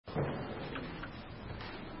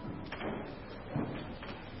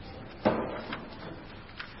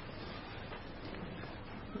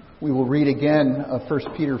We will read again 1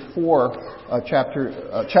 Peter 4,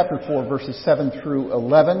 chapter 4, verses 7 through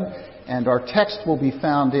 11. And our text will be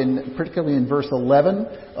found particularly in verse 11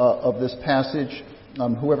 of this passage.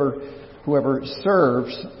 Whoever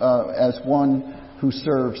serves as one who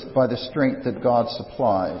serves by the strength that God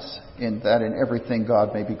supplies, in that in everything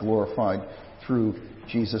God may be glorified through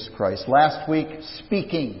Jesus Christ. Last week,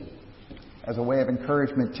 speaking as a way of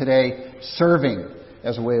encouragement. Today, serving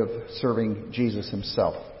as a way of serving Jesus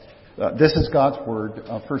himself. This is God's Word,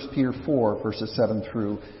 1 Peter 4, verses 7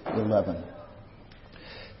 through 11.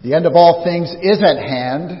 The end of all things is at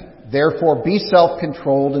hand. Therefore, be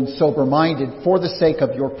self-controlled and sober-minded for the sake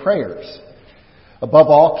of your prayers. Above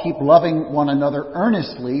all, keep loving one another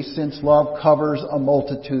earnestly, since love covers a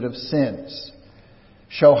multitude of sins.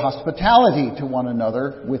 Show hospitality to one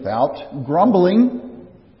another without grumbling.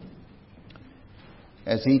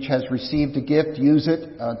 As each has received a gift, use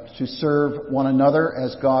it to serve one another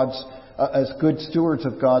as good stewards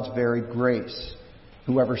of God's varied grace.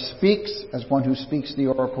 Whoever speaks as one who speaks the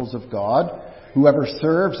oracles of God. Whoever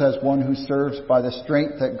serves as one who serves by the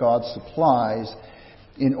strength that God supplies,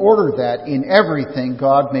 in order that in everything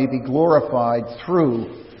God may be glorified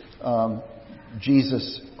through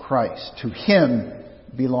Jesus Christ. To him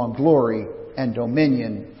belong glory and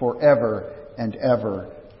dominion forever and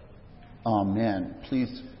ever. Amen.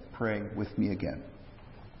 Please pray with me again.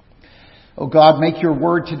 Oh God, make your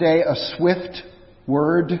word today a swift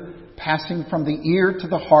word, passing from the ear to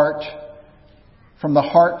the heart, from the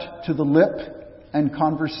heart to the lip and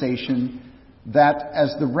conversation, that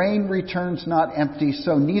as the rain returns not empty,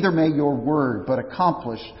 so neither may your word but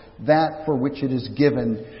accomplish that for which it is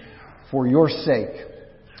given, for your sake.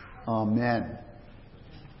 Amen.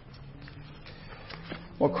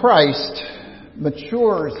 Well, Christ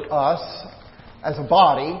matures us as a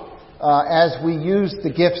body as we use the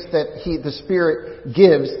gifts that the Spirit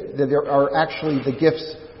gives, that there are actually the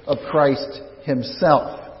gifts of Christ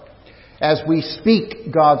himself. As we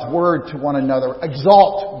speak God's word to one another,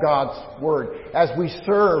 exalt God's word, as we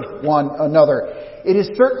serve one another. It is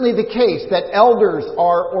certainly the case that elders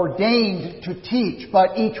are ordained to teach,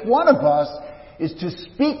 but each one of us is to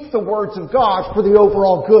speak the words of God for the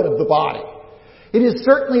overall good of the body. It is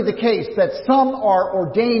certainly the case that some are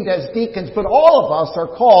ordained as deacons, but all of us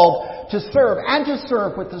are called to serve, and to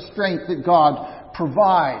serve with the strength that God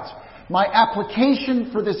provides. My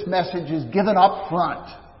application for this message is given up front,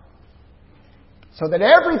 so that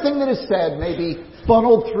everything that is said may be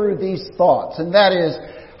funneled through these thoughts. And that is,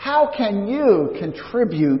 how can you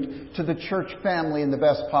contribute to the church family in the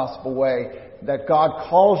best possible way that God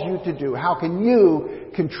calls you to do? How can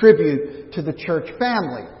you contribute to the church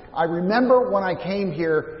family? I remember when I came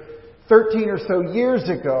here 13 or so years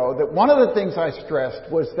ago that one of the things I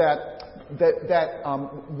stressed was that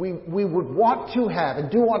we would want to have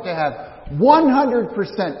and do want to have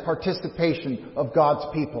 100% participation of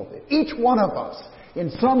God's people. Each one of us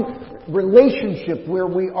in some relationship where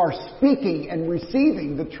we are speaking and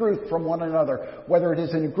receiving the truth from one another, whether it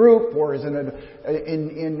is in a group or is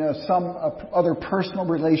in some other personal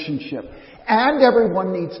relationship. And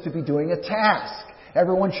everyone needs to be doing a task.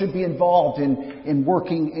 Everyone should be involved in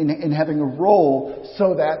working, in having a role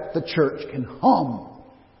so that the church can hum,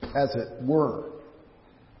 as it were.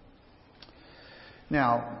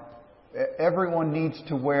 Now, everyone needs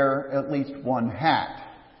to wear at least one hat.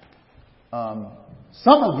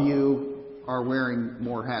 Some of you are wearing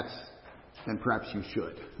more hats than perhaps you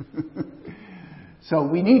should. So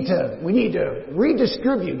we need to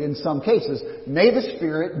redistribute in some cases. May the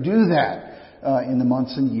Spirit do that in the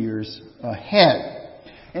months and years ahead.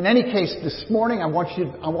 In any case, this morning I want you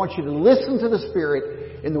to listen to the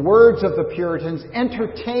Spirit in the words of the Puritans.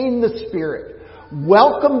 Entertain the Spirit.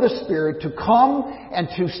 Welcome the Spirit to come and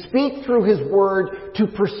to speak through His Word, to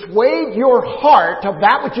persuade your heart of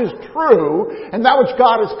that which is true and that which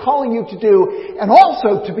God is calling you to do, and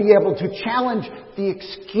also to be able to challenge the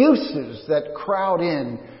excuses that crowd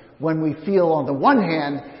in when we feel, on the one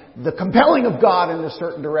hand, the compelling of God in a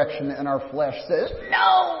certain direction, and our flesh says,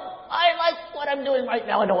 no! I like what I'm doing right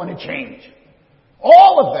now. I don't want to change.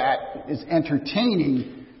 All of that is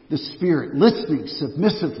entertaining the Spirit, listening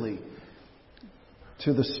submissively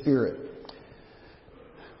to the Spirit.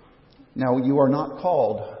 Now, you are not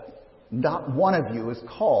called, not one of you is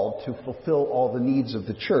called to fulfill all the needs of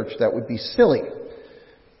the church. That would be silly.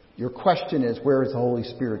 Your question is, where is the Holy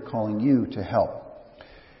Spirit calling you to help?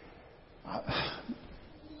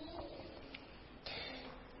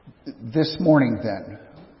 This morning, then,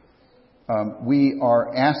 we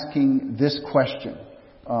are asking this question.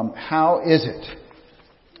 How is it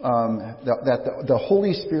that the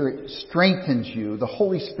Holy Spirit strengthens you. The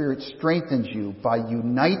Holy Spirit strengthens you by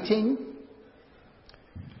uniting,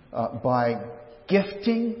 by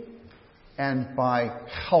gifting, and by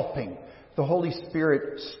helping. The Holy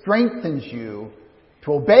Spirit strengthens you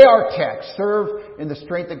to obey our text, serve in the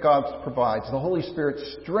strength that God provides. The Holy Spirit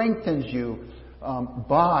strengthens you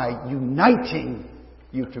by uniting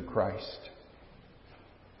you to Christ,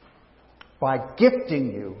 by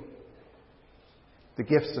gifting you the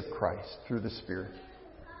gifts of Christ through the Spirit,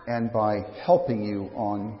 and by helping you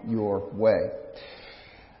on your way.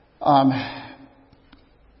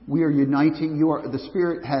 We are uniting. The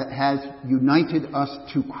Spirit has united us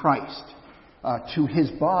to Christ, to His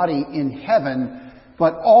body in heaven,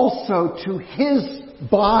 but also to His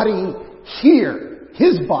body here.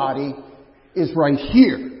 His body is right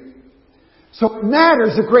here. So it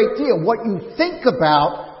matters a great deal what you think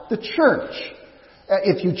about the church.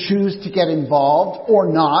 If you choose to get involved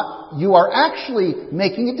or not, you are actually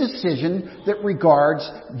making a decision that regards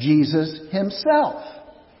Jesus Himself.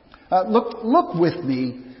 Look with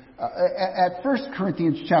me at 1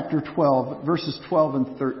 Corinthians chapter 12, verses 12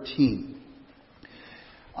 and 13.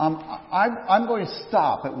 I'm going to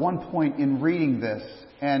stop at one point in reading this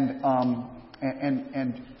and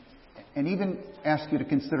even ask you to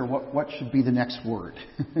consider what should be the next word.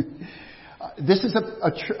 This is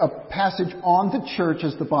a passage on the church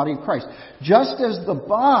as the body of Christ. Just as the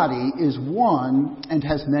body is one and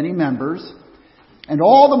has many members, and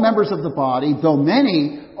all the members of the body, though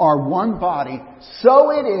many, are one body, so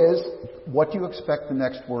it is. What do you expect the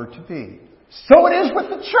next word to be? So it is with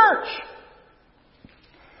the church.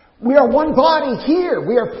 We are one body here.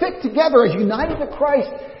 We are fit together as united to Christ.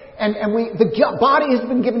 And the body has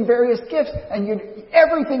been given various gifts. And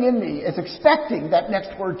everything in me is expecting that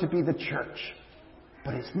next word to be the church.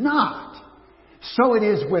 But it's not. So it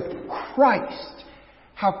is with Christ.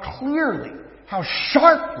 How clearly, how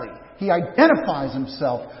sharply He identifies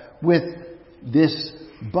Himself with this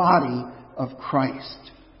body of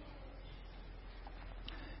Christ.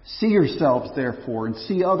 See yourselves, therefore, and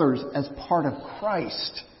see others as part of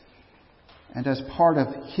Christ and as part of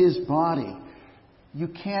His body. You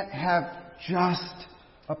can't have just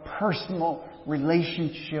a personal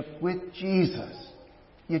relationship with Jesus.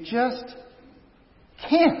 You just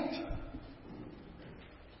can't.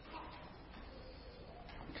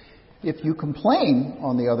 If you complain,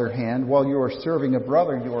 on the other hand, while you are serving a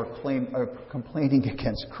brother, you are complaining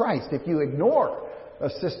against Christ. If you ignore a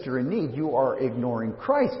sister in need, you are ignoring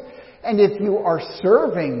Christ. And if you are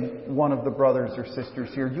serving one of the brothers or sisters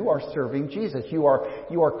here, you are serving Jesus. You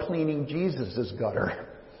are cleaning Jesus' gutter.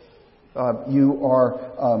 You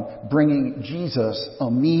are bringing Jesus a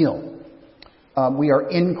meal. We are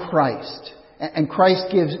in Christ. And Christ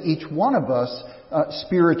gives each one of us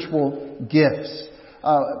spiritual gifts.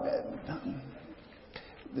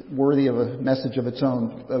 Worthy of a message of its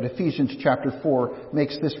own, but Ephesians chapter 4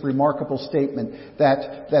 makes this remarkable statement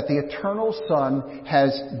that the eternal Son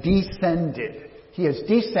has descended. He has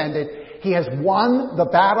descended. He has won the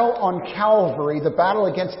battle on Calvary, the battle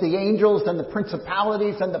against the angels and the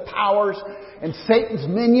principalities and the powers and Satan's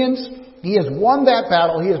minions. He has won that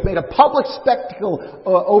battle. He has made a public spectacle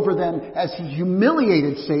over them as He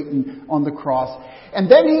humiliated Satan on the cross. And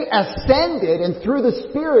then He ascended, and through the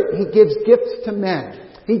Spirit He gives gifts to men.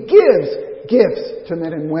 He gives gifts to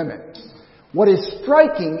men and women. What is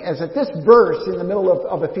striking is that this verse in the middle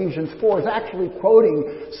of Ephesians 4 is actually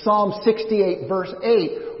quoting Psalm 68 verse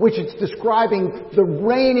 8, which is describing the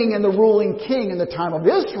reigning and the ruling king in the time of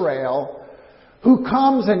Israel, who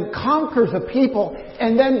comes and conquers a people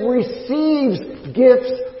and then receives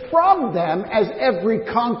gifts from them as every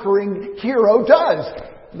conquering hero does.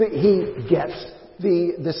 He gets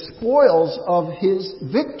the spoils of his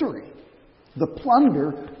victory. The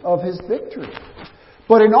plunder of His victory.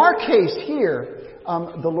 But in our case here,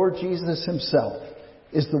 the Lord Jesus Himself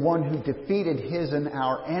is the one who defeated His and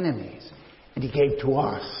our enemies. And He gave to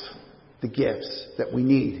us the gifts that we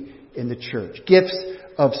need in the church. Gifts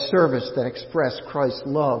of service that express Christ's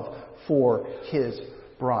love for His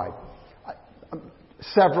bride.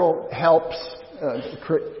 Several helps.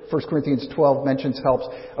 1 Corinthians 12 mentions helps.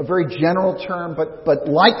 A very general term, but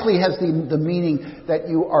likely has the meaning that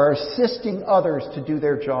you are assisting others to do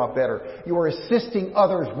their job better. You are assisting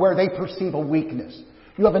others where they perceive a weakness.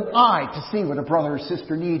 You have an eye to see what a brother or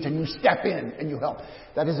sister needs, and you step in and you help.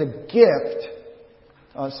 That is a gift.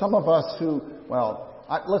 Some of us who,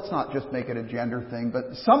 let's not just make it a gender thing,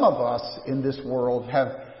 but some of us in this world have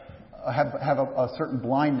a certain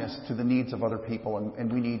blindness to the needs of other people,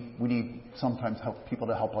 and we need sometimes people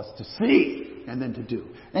to help us to see and then to do.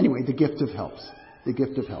 Anyway, the gift of helps. The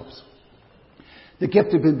gift of helps. The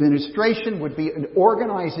gift of administration would be an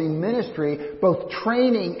organizing ministry, both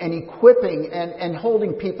training and equipping and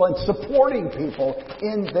holding people and supporting people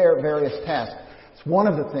in their various tasks. It's one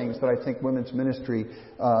of the things that I think women's ministry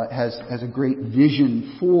has a great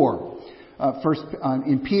vision for. First,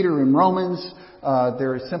 in Peter and Romans,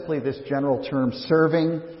 there is simply this general term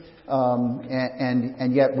serving,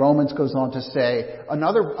 and yet Romans goes on to say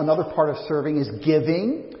another part of serving is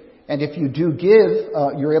giving. And if you do give,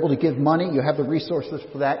 you're able to give money, you have the resources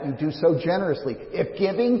for that, you do so generously. If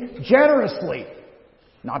giving, generously.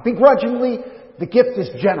 Not begrudgingly, the gift is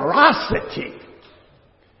generosity.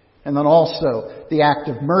 And then also the act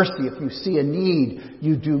of mercy. If you see a need,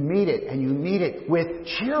 you do meet it, and you meet it with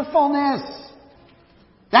cheerfulness.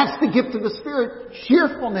 That's the gift of the Spirit,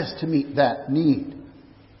 cheerfulness to meet that need.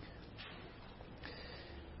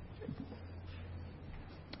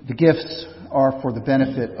 The gifts are for the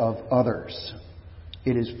benefit of others.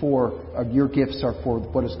 It is for, your gifts are for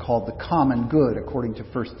what is called the common good, according to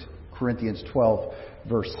 1 Corinthians 12,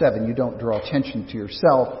 verse 7. You don't draw attention to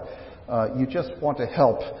yourself. You just want to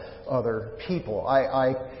help other people.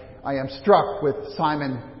 I am struck with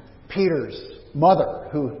Simon Peter's mother,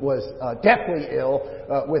 who was deathly ill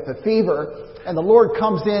with a fever. And the Lord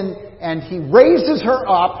comes in and He raises her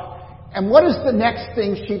up. And what is the next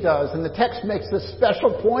thing she does? And the text makes a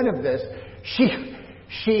special point of this.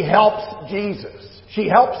 She helps Jesus. She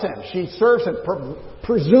helps Him. She serves Him.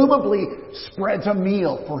 Presumably spreads a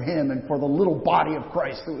meal for Him and for the little body of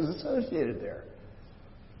Christ that was associated there.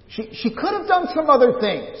 She could have done some other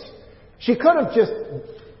things. She could have just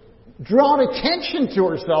drawn attention to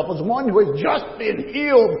herself as one who has just been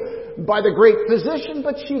healed by the great physician,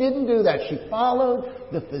 but she didn't do that. She followed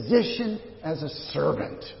the physician as a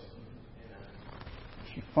servant.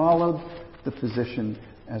 She followed the physician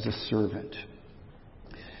as a servant.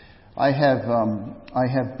 I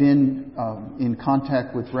have been in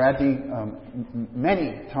contact with Bradley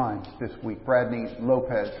many times this week. Bradley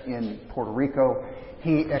Lopez in Puerto Rico.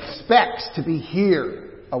 He expects to be here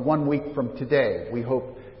 1 week from today. We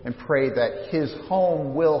hope and pray that his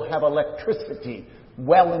home will have electricity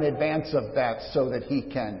well in advance of that so that he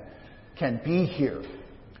can be here.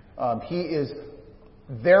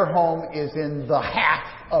 Their home is in the half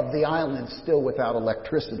of the island still without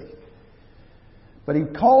electricity. But he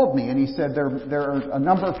called me and he said there are a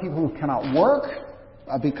number of people who cannot work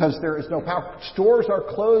because there is no power. Stores are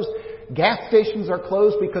closed. Gas stations are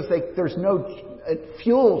closed because there's no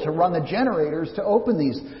fuel to run the generators to open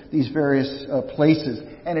these various places.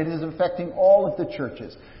 And it is affecting all of the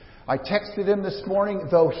churches. I texted him this morning,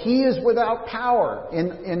 though he is without power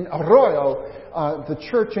in Arroyo, the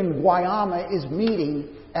church in Guayama is meeting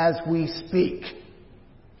as we speak.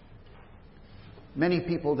 Many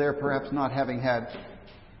people there perhaps not having had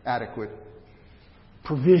adequate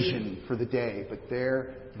provision for the day, but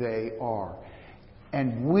there they are.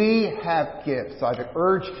 And we have gifts. I've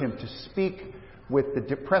urged him to speak with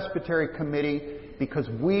the Presbytery Committee because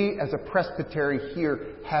we as a presbytery here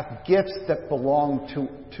have gifts that belong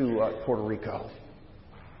to Puerto Rico.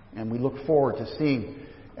 And we look forward to seeing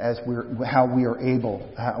how we are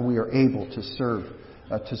able to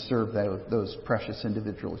serve those precious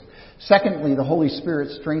individuals. Secondly, the Holy Spirit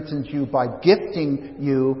strengthens you by gifting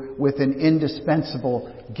you with an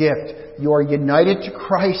indispensable gift. You are united to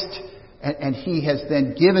Christ, and He has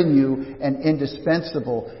then given you an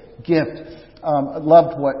indispensable gift.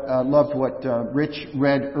 Loved what Rich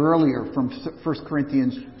read earlier from 1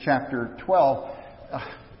 Corinthians chapter 12.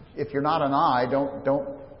 If you're not an eye,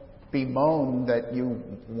 don't bemoan that you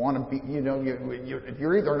want to be, if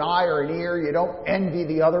you're either an eye or an ear, you don't envy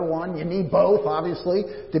the other one. You need both, obviously,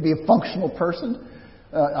 to be a functional person,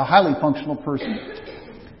 a highly functional person.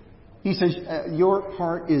 He says, your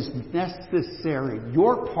part is necessary.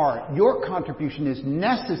 Your part, your contribution is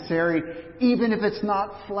necessary, even if it's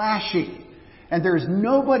not flashy. And there's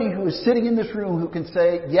nobody who is sitting in this room who can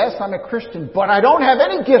say, yes, I'm a Christian, but I don't have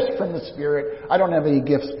any gifts from the Spirit. I don't have any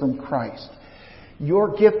gifts from Christ.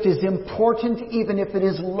 Your gift is important even if it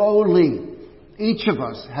is lowly. Each of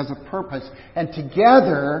us has a purpose. And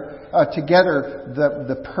together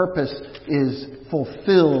the purpose is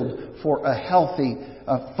fulfilled for a healthy,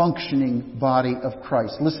 functioning body of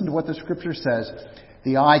Christ. Listen to what the Scripture says.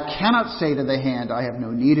 The eye cannot say to the hand, I have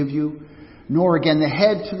no need of you. Nor again the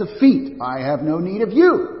head to the feet, I have no need of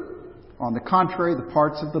you. On the contrary, the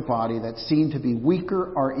parts of the body that seem to be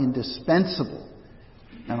weaker are indispensable.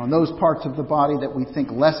 And on those parts of the body that we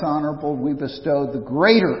think less honorable, we bestow the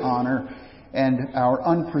greater honor, and our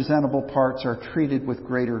unpresentable parts are treated with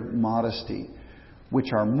greater modesty,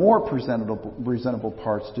 which our more presentable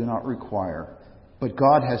parts do not require. But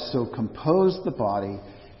God has so composed the body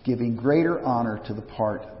giving greater honor to the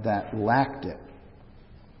part that lacked it.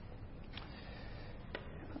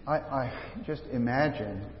 I just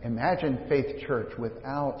imagine Faith Church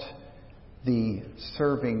without the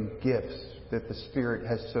serving gifts that the Spirit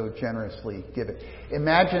has so generously given.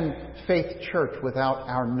 Imagine Faith Church without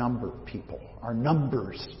our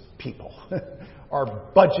numbers people, our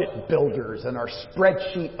budget builders and our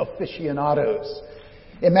spreadsheet aficionados.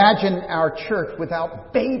 Imagine our church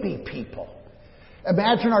without baby people.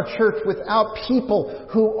 Imagine our church without people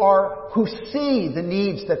who see the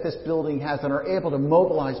needs that this building has and are able to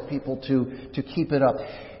mobilize people to keep it up.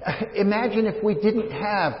 Imagine if we didn't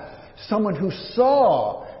have someone who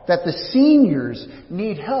saw that the seniors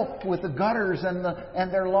need help with the gutters and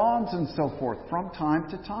their lawns and so forth from time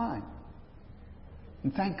to time.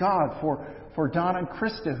 And thank God for Don and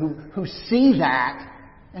Krista who see that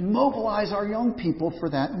and mobilize our young people for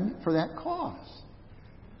that cause.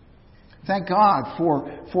 Thank God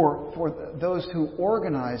for those who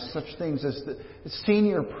organize such things as the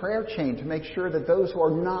senior prayer chain to make sure that those who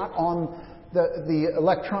are not on the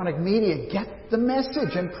electronic media get the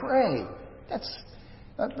message and pray.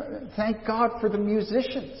 Thank God for the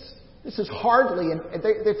musicians. This is hardly,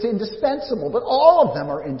 it's indispensable, but all of them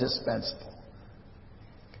are indispensable.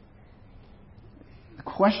 The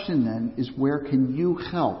question then is, where can you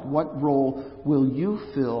help? What role will you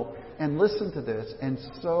fill? And listen to this, and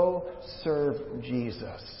so serve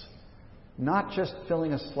Jesus. Not just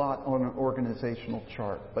filling a slot on an organizational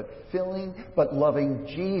chart, but loving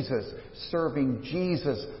Jesus, serving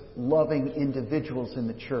Jesus, loving individuals in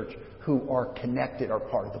the church who are connected, are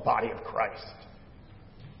part of the body of Christ.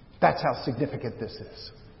 That's how significant this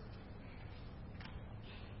is.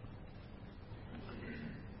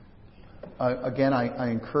 Again, I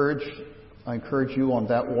encourage you on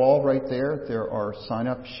that wall right there. There are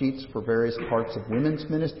sign-up sheets for various parts of women's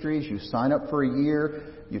ministries. You sign up for a year.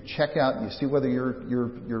 You check out and you see whether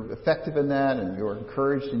you're effective in that and you're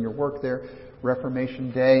encouraged in your work there.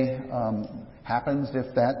 Reformation Day happens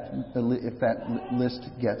if that list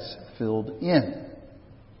gets filled in.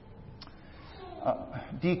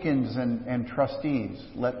 Deacons and trustees,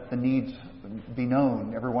 let the needs be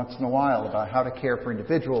known every once in a while about how to care for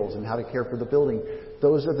individuals and how to care for the building.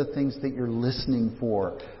 Those are the things that you're listening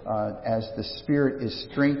for as the Spirit is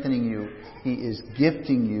strengthening you. He is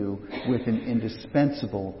gifting you with an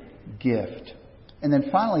indispensable gift. And then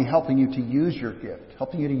finally, helping you to use your gift.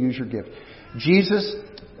 Jesus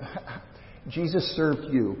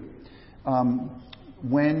served you.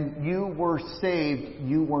 When you were saved,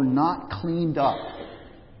 you were not cleaned up.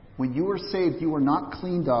 When you were saved, you were not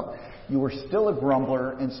cleaned up. You were still a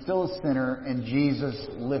grumbler and still a sinner, and Jesus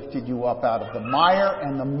lifted you up out of the mire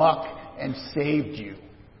and the muck and saved you.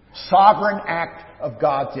 Sovereign act of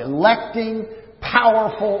God's electing,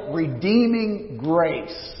 powerful, redeeming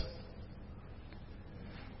grace.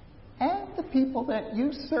 And the people that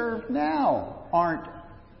you serve now aren't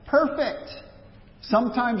perfect.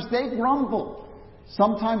 Sometimes they grumble.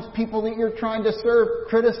 Sometimes people that you're trying to serve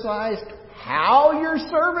criticize how you're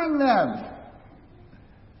serving them.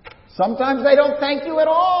 Sometimes they don't thank you at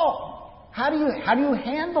all. How do you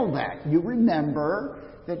handle that? You remember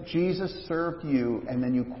that Jesus served you, and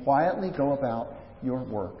then you quietly go about your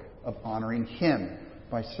work of honoring Him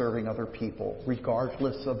by serving other people,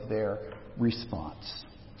 regardless of their response.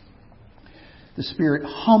 The Spirit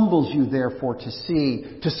humbles you, therefore, to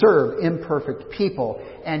serve imperfect people,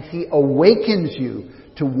 and He awakens you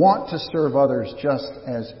to want to serve others just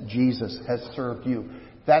as Jesus has served you.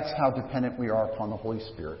 That's how dependent we are upon the Holy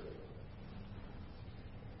Spirit.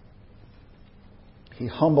 He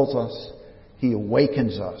humbles us. He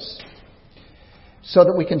awakens us so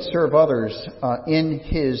that we can serve others in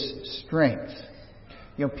His strength.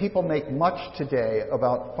 You know, people make much today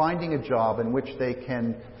about finding a job in which they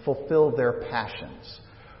can fulfill their passions.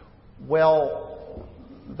 Well,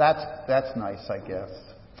 that's nice, I guess.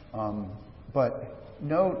 But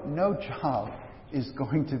no job is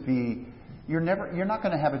going to be. You're not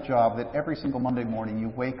going to have a job that every single Monday morning you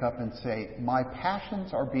wake up and say, my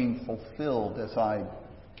passions are being fulfilled as I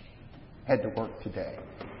head to work today.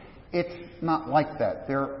 It's not like that.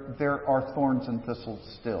 There are thorns and thistles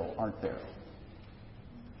still, aren't there?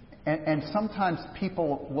 And sometimes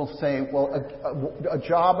people will say, well, a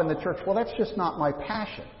job in the church, well, that's just not my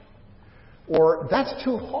passion. Or that's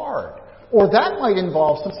too hard. Or that might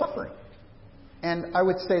involve some suffering. And I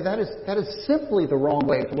would say that is simply the wrong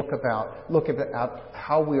way to look at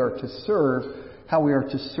how we are to serve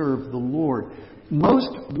the Lord. Most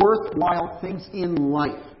worthwhile things in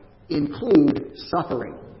life include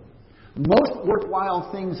suffering. Most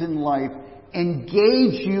worthwhile things in life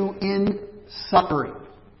engage you in suffering.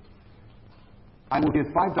 I will give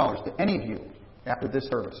 $5 to any of you after this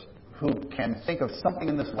service who can think of something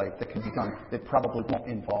in this life that can be done that probably won't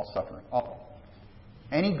involve suffering.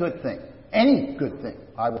 Any good thing,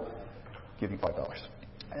 I will give you $5.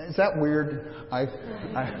 Is that weird? I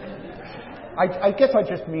guess I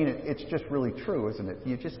just mean it. It's just really true, isn't it?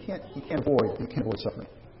 You can't avoid suffering.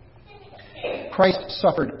 Christ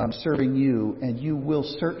suffered serving you, and you will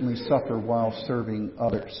certainly suffer while serving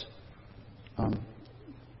others.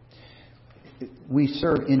 We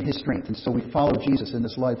serve in His strength, and so we follow Jesus in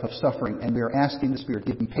this life of suffering, and we are asking the Spirit,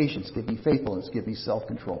 give me patience, give me faithfulness, give me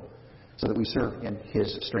self-control, so that we serve in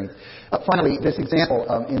His strength. Finally, this example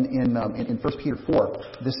in 1 Peter 4,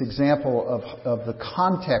 this example of the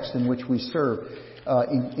context in which we serve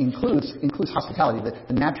includes hospitality.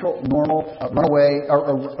 The natural, normal, runaway,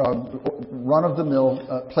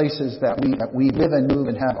 run-of-the-mill places that we live and move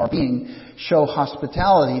and have our being show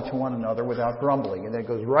hospitality to one another without grumbling. And then it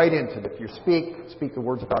goes right into it. If you speak the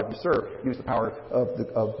words of God. If you serve, use the power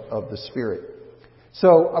of the Spirit.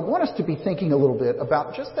 So I want us to be thinking a little bit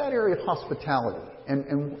about just that area of hospitality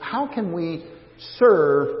and how can we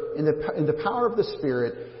serve in the power of the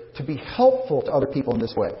Spirit to be helpful to other people in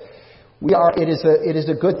this way. It is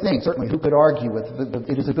a good thing, certainly. Who could argue with it?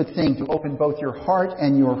 It is a good thing to open both your heart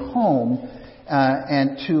and your home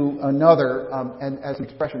and to another, and as an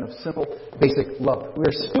expression of simple, basic love. We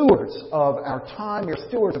are stewards of our time. We are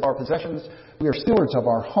stewards of our possessions. We are stewards of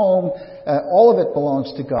our home. All of it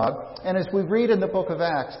belongs to God. And as we read in the book of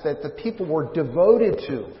Acts that the people were devoted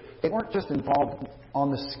to, they weren't just involved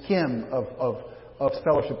on the skim of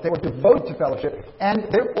fellowship. They were devoted to fellowship, and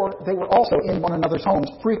therefore they were also in one another's homes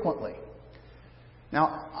frequently.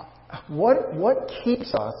 Now, what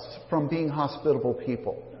keeps us from being hospitable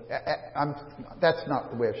people? That's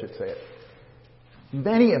not the way I should say it.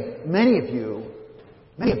 Many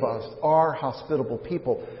of us are hospitable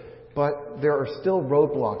people, but there are still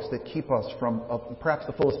roadblocks that keep us from perhaps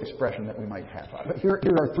the fullest expression that we might have. But here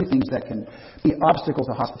are three things that can be obstacles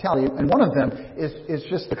to hospitality, and one of them is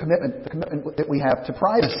just the commitment that we have to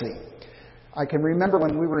privacy. I can remember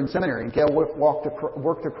when we were in seminary, and Gail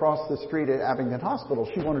worked across the street at Abingdon Hospital.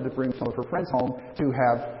 She wanted to bring some of her friends home to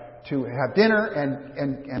have dinner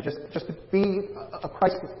and just to be a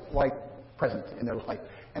Christ-like presence in their life.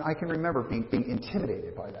 And I can remember being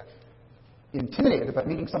intimidated by that. Intimidated about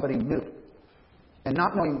meeting somebody new and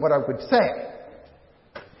not knowing what I would say.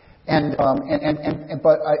 But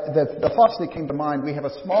the thoughts that came to mind, we have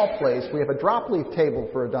a small place, we have a drop leaf table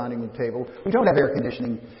for a dining room table, we don't have air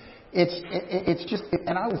conditioning. It's just,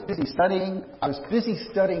 and I was busy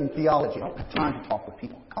studying theology. I don't have time to talk with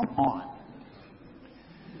people. Come on.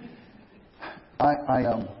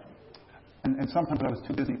 And sometimes I was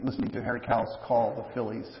too busy listening to Harry Cowles call the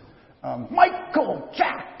Phillies. Michael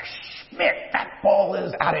Jack Schmidt, that ball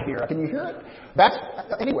is out of here. Can you hear it?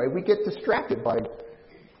 Anyway, we get distracted by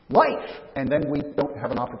life, and then we don't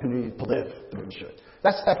have an opportunity to live the way we should.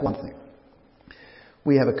 That's one thing.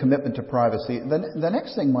 We have a commitment to privacy. The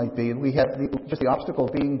next thing might be we have just the obstacle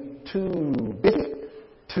of being too busy,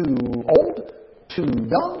 too old, too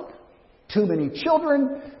young, too many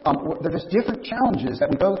children. There are just different challenges that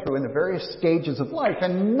we go through in the various stages of life,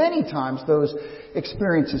 and many times those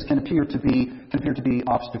experiences can appear to be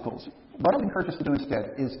obstacles. What I would encourage us to do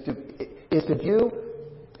instead is to view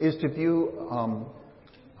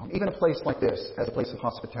even a place like this as a place of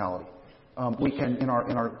hospitality. We can, in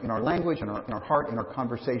our language, in our heart, in our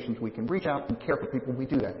conversations, we can reach out and care for people. We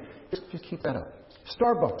do that. Just keep that up.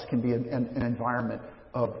 Starbucks can be an environment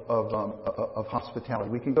of hospitality.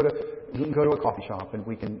 We can go to a coffee shop and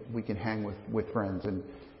we can hang with friends and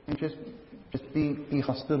just be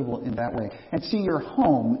hospitable in that way. And see your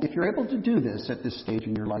home, if you're able to do this at this stage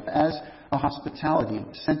in your life, as a hospitality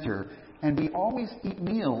center. And we always eat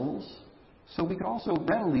meals, so we could also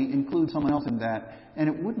readily include someone else in that, and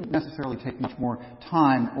it wouldn't necessarily take much more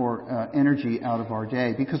time or energy out of our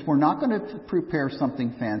day, because we're not going to prepare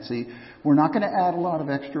something fancy. We're not going to add a lot of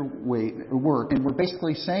extra work, and we're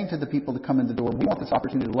basically saying to the people that come in the door, we want this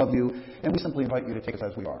opportunity to love you, and we simply invite you to take us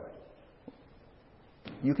as we are.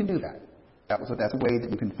 You can do that. That's a way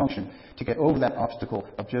that you can function to get over that obstacle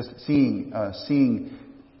of just seeing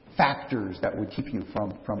factors that would keep you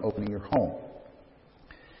from opening your home.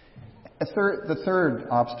 The third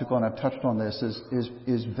obstacle, and I've touched on this,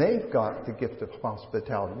 is they've got the gift of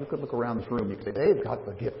hospitality. You could look around this room, you could say, they've got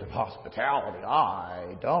the gift of hospitality.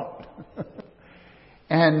 I don't.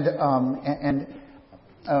 And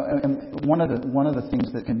one of the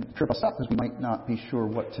things that can trip us up is we might not be sure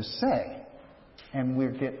what to say. And we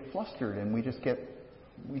get flustered, and we just get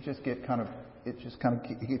kind of,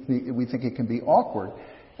 we think it can be awkward.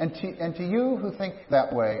 And to you who think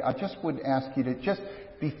that way, I just would ask you to just,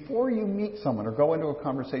 before you meet someone or go into a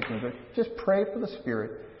conversation with them, just pray for the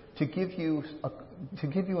Spirit to give you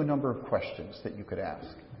a number of questions that you could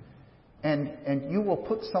ask. And you will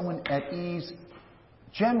put someone at ease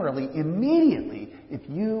generally, immediately, if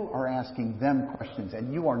you are asking them questions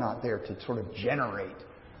and you are not there to sort of generate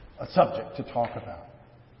a subject to talk about.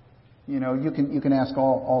 You know, you can ask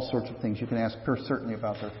all sorts of things. You can ask certainly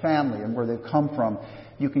about their family and where they've come from.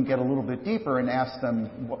 You can get a little bit deeper and ask them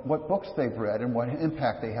what books they've read and what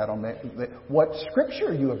impact they had on what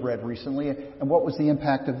scripture you have read recently and what was the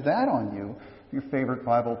impact of that on you. Your favorite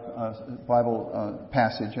Bible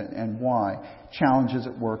passage and why. Challenges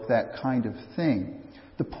at work, that kind of thing.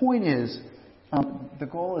 The point is, the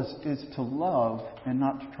goal is to love and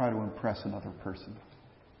not to try to impress another person.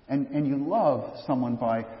 And you love someone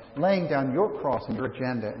by laying down your cross and your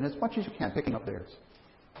agenda, and as much as you can, picking up theirs.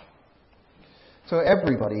 So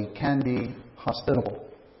everybody can be hospitable.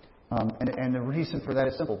 And the reason for that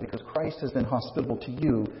is simple, because Christ has been hospitable to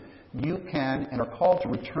you. You can and are called to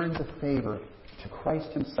return the favor to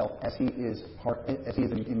Christ himself as he is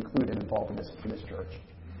included and involved in this church.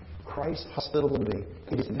 Christ hospitable to me.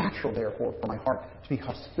 It is natural, therefore, for my heart to be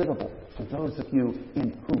hospitable to those of you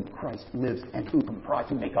in whom Christ lives and who comprise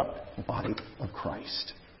to make up the body of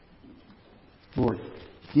Christ. Lord,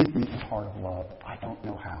 give me a heart of love. I don't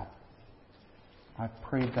know how. I've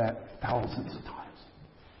prayed that thousands of times.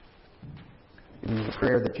 It is a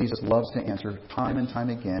prayer that Jesus loves to answer time and time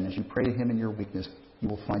again. As you pray to him in your weakness, you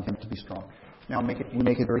will find him to be strong. Now, we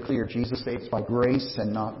make it very clear. Jesus saves by grace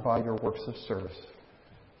and not by your works of service.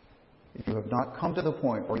 If you have not come to the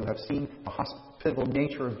point where you have seen the hospitable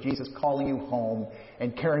nature of Jesus calling you home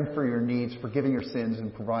and caring for your needs, forgiving your sins,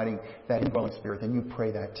 and providing that indwelling Spirit, then you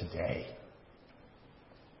pray that today.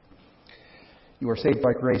 You are saved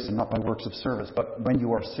by grace and not by works of service. But when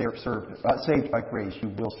you are saved by grace, you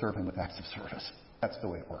will serve him with acts of service. That's the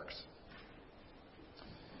way it works.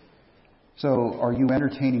 So, are you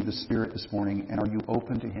entertaining the Spirit this morning, and are you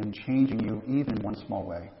open to him changing you, even in one small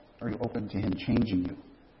way? Are you open to him changing you?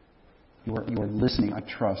 You are listening, I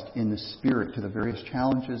trust, in the Spirit to the various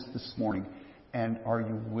challenges this morning. And are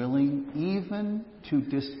you willing even to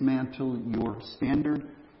dismantle your standard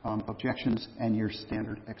objections and your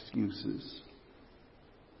standard excuses?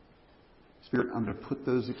 Spirit, I'm going to put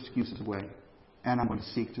those excuses away, and I'm going to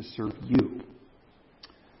seek to serve you.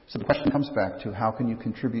 So the question comes back to, how can you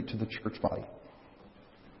contribute to the church body?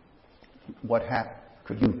 What hat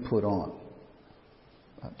could you put on?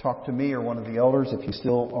 Talk to me or one of the elders if you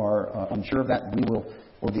still are unsure of that. We will,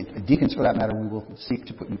 or the deacons for that matter, we will seek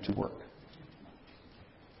to put you to work.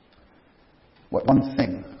 What one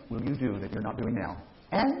thing will you do that you're not doing now?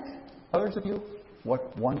 And others of you,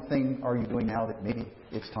 what one thing are you doing now that maybe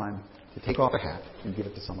it's time to take off a hat and give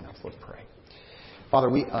it to someone else? Let's pray. Father,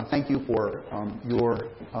 we thank you for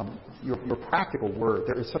your practical word.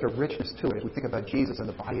 There is such a richness to it as we think about Jesus and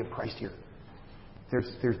the body of Christ here.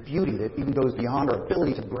 There's beauty that even goes beyond our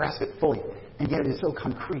ability to grasp it fully, and yet it is so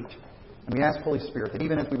concrete. And we ask, Holy Spirit, that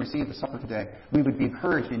even as we receive the supper today, we would be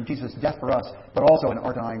encouraged in Jesus' death for us, but also in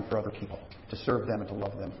our dying for other people, to serve them and to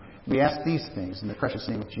love them. We ask these things in the precious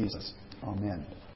name of Jesus. Amen.